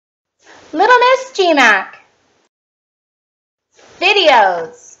Little Miss GMAC.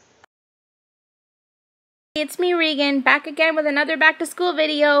 Videos. It's me, Regan, back again with another back to school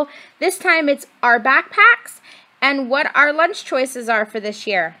video. This time it's our backpacks and what our lunch choices are for this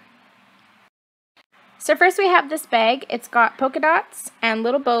year. So first we have this bag. It's got polka dots and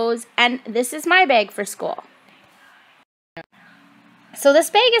little bows, and this is my bag for school. So this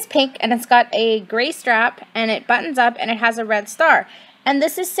bag is pink and it's got a gray strap and it buttons up and it has a red star. And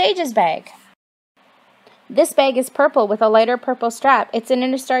this is Sage's bag. This bag is purple with a lighter purple strap. It's an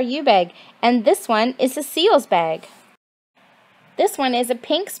Interstar U bag. And this one is a Seals bag. This one is a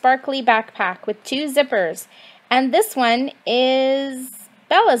pink sparkly backpack with 2 zippers. And this one is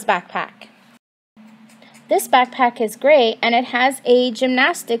Bella's backpack. This backpack is gray and it has a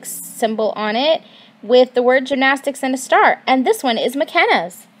gymnastics symbol on it with the word gymnastics and a star. And this one is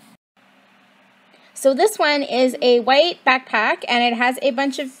McKenna's. So this one is a white backpack and it has a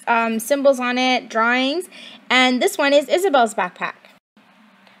bunch of symbols on it, drawings, and this one is Isabel's backpack.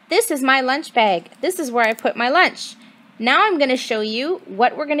 This is my lunch bag. This is where I put my lunch. Now I'm going to show you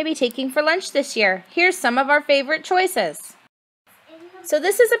what we're going to be taking for lunch this year. Here's some of our favorite choices. So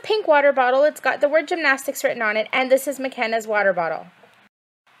this is a pink water bottle. It's got the word gymnastics written on it, and this is McKenna's water bottle.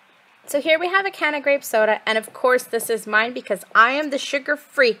 So here we have a can of grape soda, and of course this is mine because I am the sugar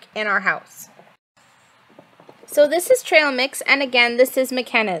freak in our house. So this is trail mix, and again, this is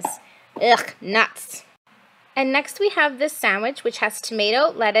McKenna's. Ugh, nuts. And next we have this sandwich, which has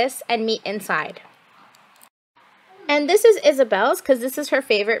tomato, lettuce, and meat inside. And this is Isabel's, because this is her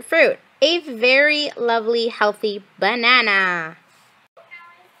favorite fruit. A very lovely, healthy banana.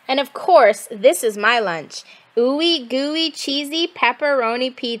 And of course, this is my lunch. Ooey gooey cheesy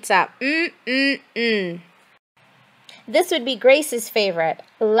pepperoni pizza. This would be Grace's favorite.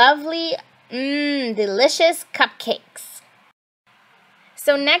 Lovely, delicious cupcakes.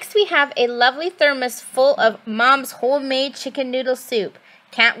 So next we have a lovely thermos full of Mom's homemade chicken noodle soup.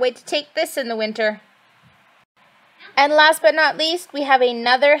 Can't wait to take this in the winter. And last but not least, we have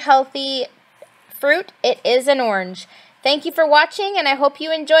another healthy fruit. It is an orange. Thank you for watching, and I hope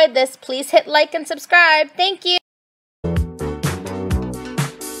you enjoyed this. Please hit like and subscribe. Thank you.